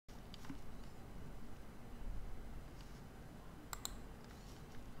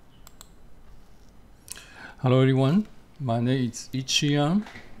Hello everyone, my name is Yi-Chih Yang,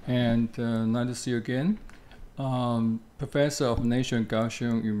 and nice to see you again. Professor of National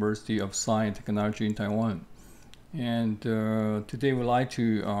Kaohsiung University of Science and Technology in Taiwan. And today we'd like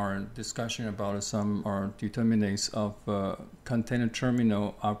to discussion about some determinants of container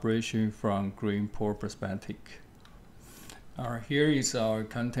terminal operation from green port perspective. Here is our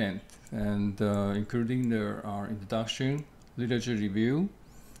content, and including our introduction, literature review,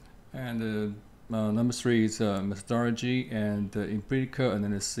 and number 3 is methodology and empirical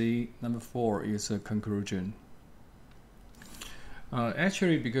analysis. Number 4 is a conclusion.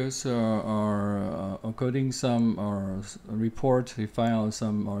 Actually, because according some report, we found out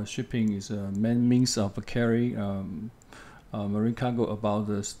some shipping is a main means of carry marine cargo about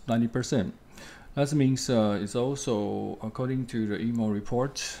 90%. That means it's also, according to the IMO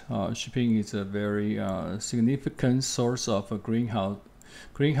report, shipping is a very significant source of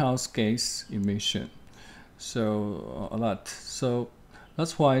greenhouse gas emission. So a lot. So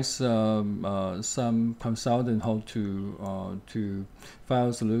that's why some consultants hope to file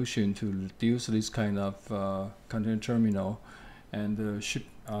a solution to reduce this kind of container terminal and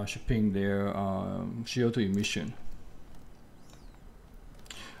shipping their CO2 emission.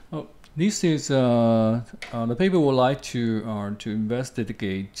 Oh, this is the paper would like to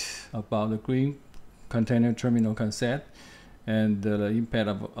investigate about the green container terminal concept and the impact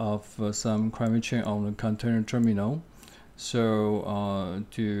of some climate change on the container terminal. So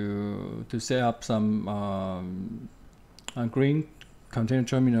to set up some green container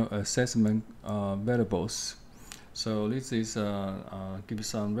terminal assessment variables. So this is give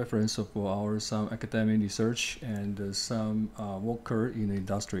some reference of our some academic research and some worker in the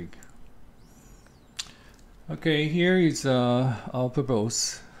industry. Okay, here is our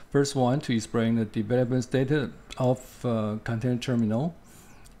purpose. First one, to explain the development status of container terminal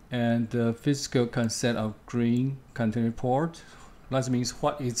and the physical concept of green container port. That means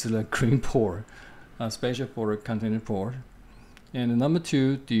what is the green port, special for a container port. And number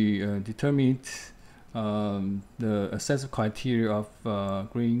 2, the determine the assessment criteria of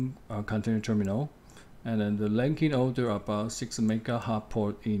green container terminal, and then the ranking order about 6 mega hub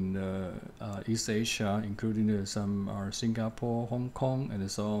port in East Asia, including some Singapore, Hong Kong,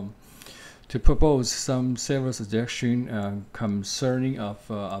 and so on, to propose some several suggestions concerning of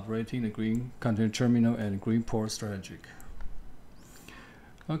operating the green container terminal and green port strategy.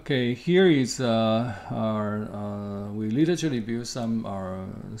 Okay, here is we literature review some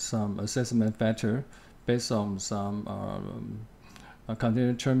assessment factor based on some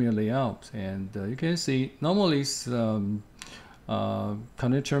container terminal layout, and you can see normally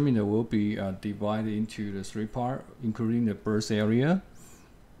container terminal will be divided into the 3 parts, including the berth area,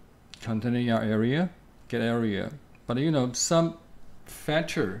 container yard area, gate area. But you know, some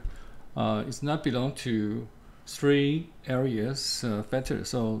factor is not belong to 3 areas factor.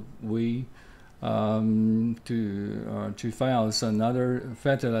 So we to find out another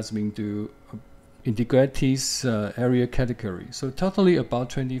factor that's been to integrate this area category. So totally about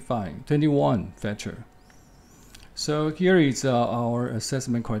 21 factor. So here is our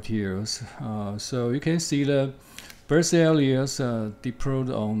assessment criteria. So you can see the berth areas deployed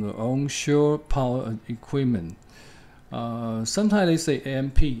on the onshore power equipment. Sometimes they say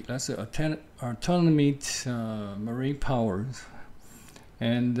AMP, that's autonomous marine power,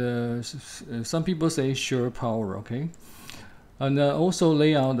 and some people say shore power. Okay. And also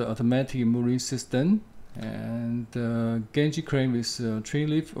lay out the automatic mooring system and gantry crane with tree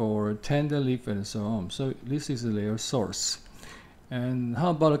lift or tender lift and so on. So this is their source. And how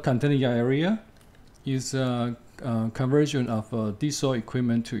about the container yard area? Is conversion of diesel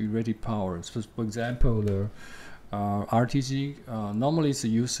equipment to electric power. So for example, the RTG normally is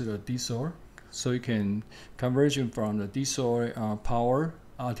used diesel, so you can conversion from the diesel power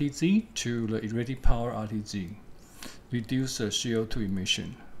RTG to the electric power RTG. Reduce the CO2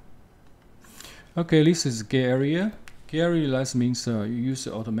 emission. Okay, this is gate area. Gate area means you use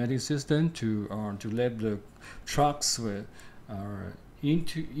the automatic system to let the trucks with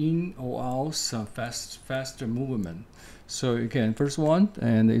in or out faster movement. So you can first one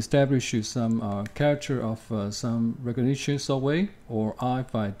and establish some character of some recognition software or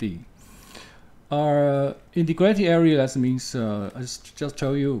RFID. Our integrated area, that means I just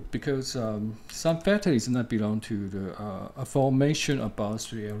tell you, because some factors not belong to the formation about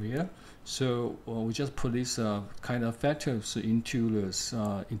 3 area. So we just put this kind of factors into this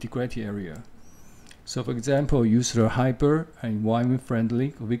integrated area. So for example, use the hybrid and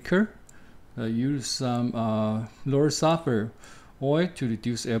environment-friendly vehicle. Use some lower sulfur oil to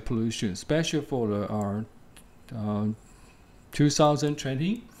reduce air pollution, especially for the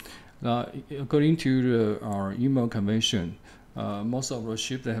 2020. according to our email convention, most of the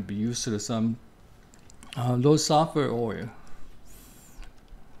ships that have been used some low sulfur oil.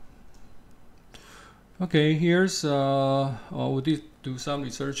 Okay, here's we did do some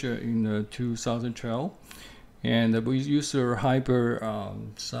research in 2012, and we used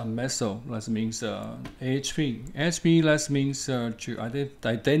some meso. That means AHP. AHP that means to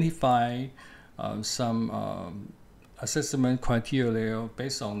identify some assessment criteria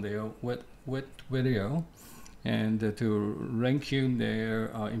based on their wet video, and to ranking their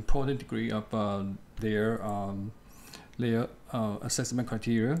important degree of their assessment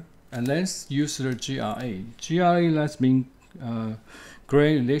criteria. And let's use the GRA. GRA that means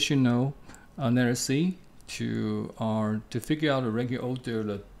grade relational analysis to figure out the ranking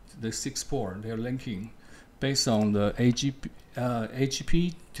order, the 6 port, their ranking based on the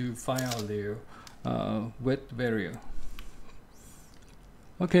AGP to find out their wet barrier.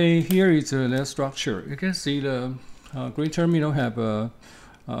 Okay, here is their structure. You can see the green terminal have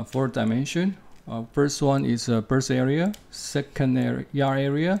 4 dimensions. First one is burst area, second yard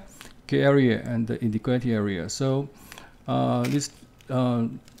area, K area, and the integrity area. So the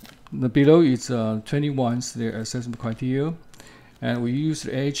below is 21 their assessment criteria, and we use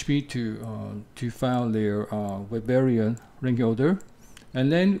the AHP to find their wet barrier ranking order,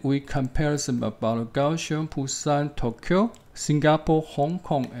 and then we compare some about Kaohsiung, Busan, Tokyo, Singapore, Hong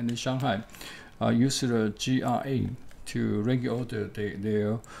Kong, and Shanghai. Use the GRA to rank order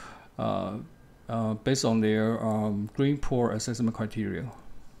their based on their green port assessment criteria.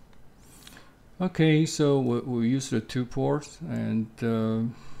 Okay, so we use the 2 ports, and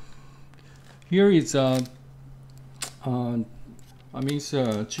here is GRA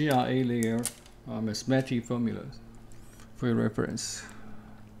layer mathematic formulas for your reference.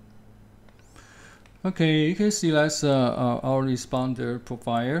 Okay, you can see that's our responder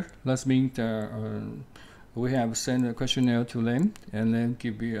profile. That means we have sent a questionnaire to them and then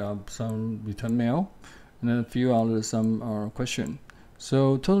give you some return mail and then fill out some question.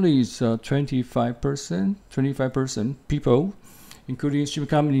 So totally it's 25% people, including shipping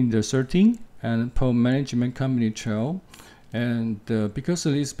company the 13 and port management company 12. And because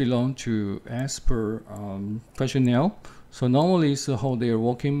these belong to as per questionnaire, so normally it's how their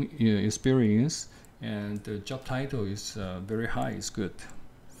working experience, and the job title is very high, it's good.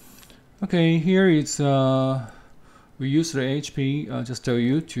 Okay, here it's we use the HP, just tell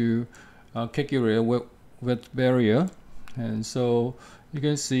you to calculate wet barrier, and so you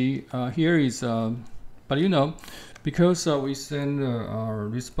can see here is but you know, because we send our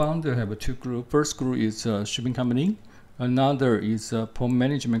responder have 2 groups. First group is shipping company, another is port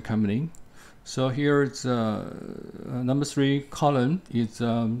management company. So here it's number 3 column is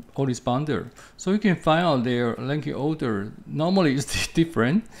all responder. So you can find out their ranking order. Normally it's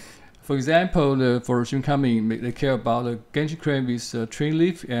different. For example, for shipping company, they care about the gantry crane with train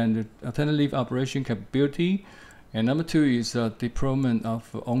lift and attendant lift operation capability. And number 2 is deployment of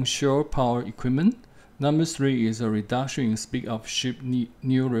onshore power equipment. Number 3 is a reduction in speed of ship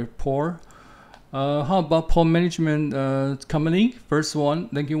new report. How about port management company? First one,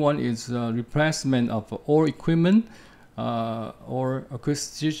 ranking 1 is replacement of all equipment or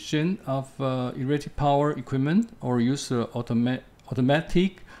acquisition of electric power equipment, or use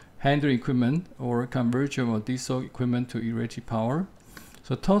automatic handling equipment, or conversion of diesel equipment to electric power.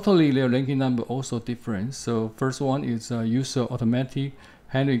 So totally their ranking number also different. So first one is use automatic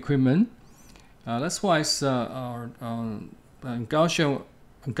handling equipment. That's why it's our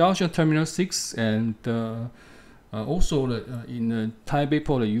Kaohsiung Terminal 6 and also in Taipei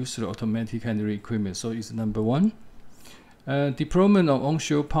Port they use the automatic handling equipment, so it's number 1. Deployment of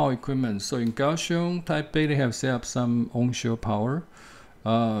onshore power equipment. So in Kaohsiung, Taipei they have set up some onshore power.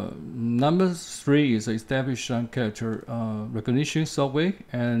 Number 3 is establish some character recognition software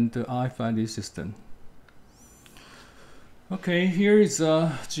and RFID system. Okay, here is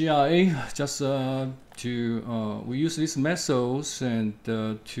GRA. Just we use these methods and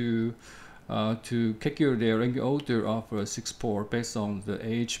to calculate the ranking order of 6 port based on the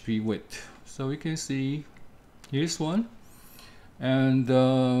AHP width. So we can see here's one, and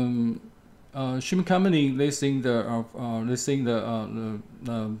shipping company they think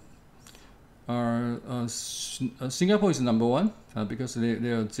Singapore is number 1 because they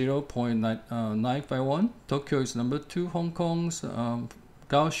are 0.951. Tokyo is number 2. Hong Kong's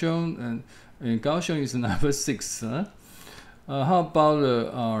Kaohsiung and Kaohsiung is number 6. How about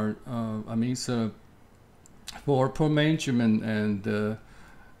for port management and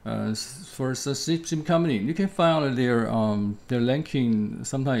for shipping company, you can find out their ranking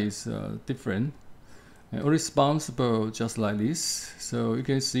sometimes is different. and all responsible just like this. So you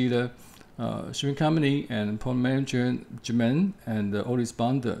can see the shipping company and port management and the all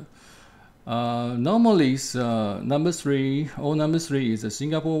responder. Normally, number 3, all number 3 is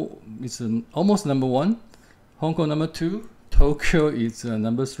Singapore. It's almost number 1. Hong Kong number 2. Tokyo is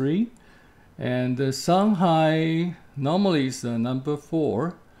number 3. And Shanghai normally is number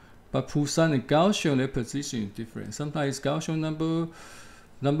 4. But Busan and Kaohsiung, their position is different. Sometimes Kaohsiung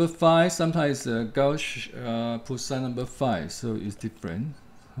number 5. Sometimes Busan number 5. So it's different.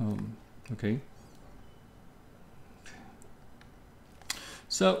 Okay.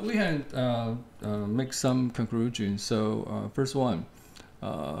 So we can make some conclusions. So first one,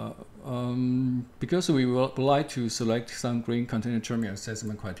 because we would like to select some green container terminal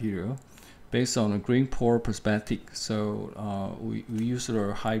assessment criteria based on a green port perspective. So we use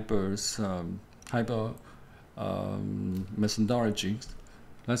our hyper methodology.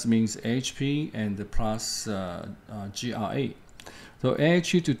 That means AHP and the plus GRA. So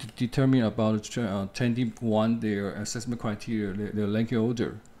AHP to determine about 21 their assessment criteria, their ranking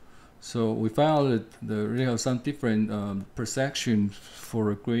order. So we found that they have some different perception for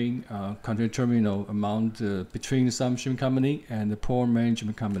a green container terminal amount between some shipping company and the port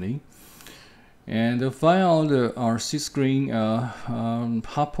management company. And find out our 6 green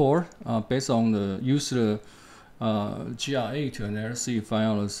hot port based on the user GRA to analysis. Find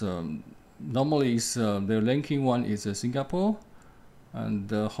out normally the ranking one is Singapore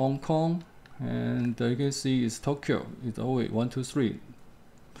and Hong Kong, and you can see it's Tokyo. It's always 1, 2, 3.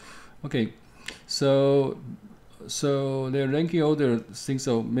 Okay, so their ranking order thinks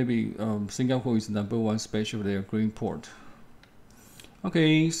so. Maybe Singapore is number 1, especially their green port.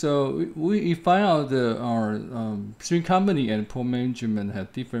 Okay, so we find out our shipping company and port management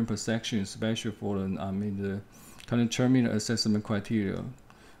have different perceptions, especially for the container terminal assessment criteria.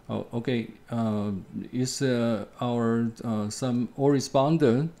 Oh, okay, is our some all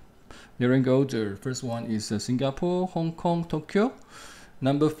responder. The rank order. First one is Singapore, Hong Kong, Tokyo.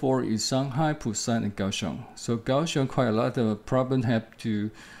 Number 4 is Shanghai, Busan, and Kaohsiung. So Kaohsiung quite a lot of problem have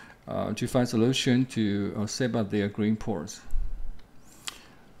to find solution to set up their green ports.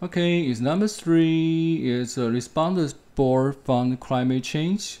 Okay, is number 3 is responders board from climate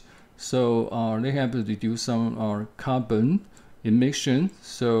change. So they have to reduce some carbon emission.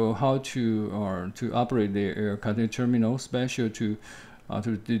 So how to operate their container terminal, special to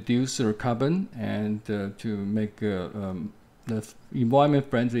reduce their carbon and to make the environment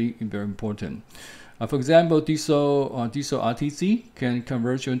friendly is very important. For example, diesel RTC can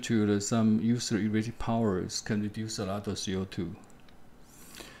conversion to some user electric powers can reduce a lot of CO2.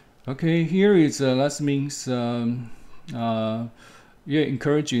 Okay, here is that means yeah,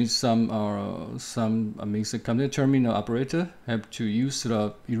 encouraging some container terminal operator have to use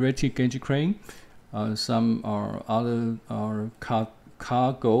the electric gantry crane, some other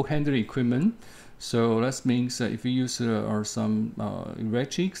cargo handling equipment. So that means if you use some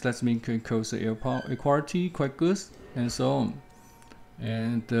electrics, that means can cause the air quality quite good and so on.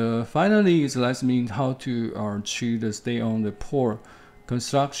 And finally, that means how to stay on the port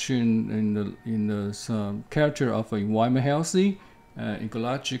construction in the character of environment healthy.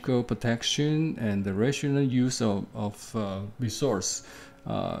 Ecological protection and the rational use of resource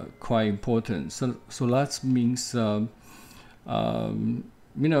quite important. So that means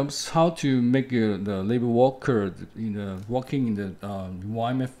how to make the labor worker working in the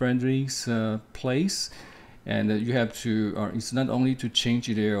environment friendly place, and you have to it's not only to change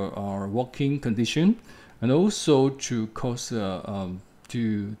their working condition, and also to cause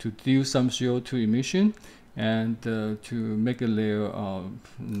to do some CO2 emission, and to make their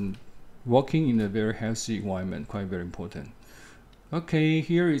working in a very healthy environment quite very important. Okay,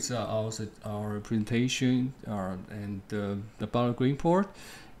 here is our presentation and about green port,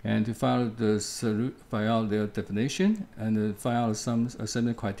 and to find out their definition and find out some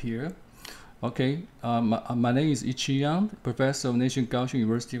assessment criteria. Okay, my name is Yi-Chih Yang, professor of National Kaohsiung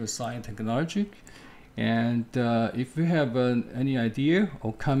University of Science and Technology. And if you have any idea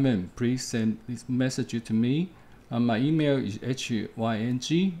or comment, please send this message to me. My email is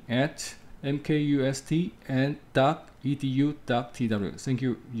hyng@mkustn.edu.tw. Thank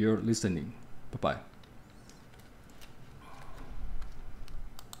you for listening. Bye-bye.